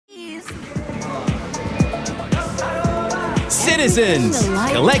Citizens,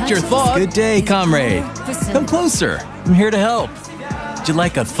 collect your thoughts. Good day, comrade. Come closer. I'm here to help. Would you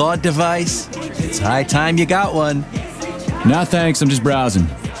like a thought device? It's high time you got one. Nah, thanks. I'm just browsing.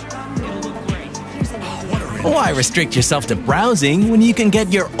 Why restrict yourself to browsing when you can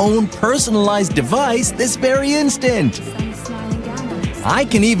get your own personalized device this very instant? I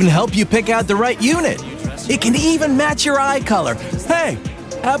can even help you pick out the right unit. It can even match your eye color. Hey,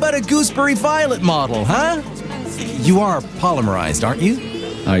 how about a gooseberry violet model, huh? You are polymerized, aren't you?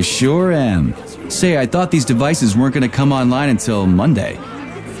 I sure am. Say, I thought these devices weren't going to come online until Monday.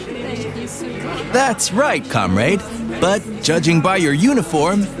 That's right, comrade. But judging by your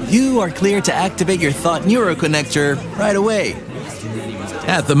uniform, you are clear to activate your Thought Neuroconnector right away.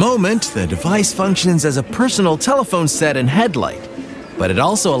 At the moment, the device functions as a personal telephone set and headlight, but it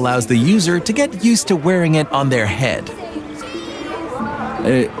also allows the user to get used to wearing it on their head.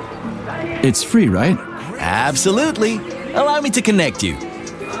 It's free, right? Absolutely. Allow me to connect you.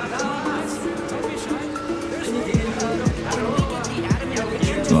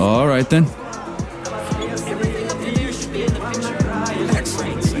 All right, then.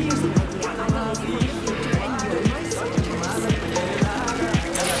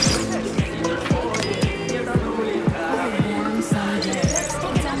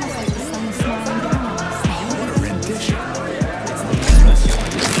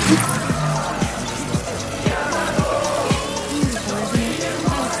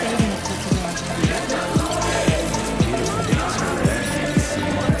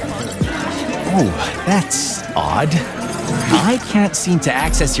 Oh, that's odd. I can't seem to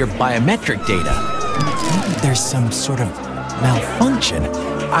access your biometric data. Maybe there's some sort of malfunction.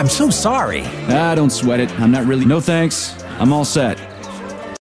 I'm so sorry. Don't sweat it. I'm not really... No thanks. I'm all set.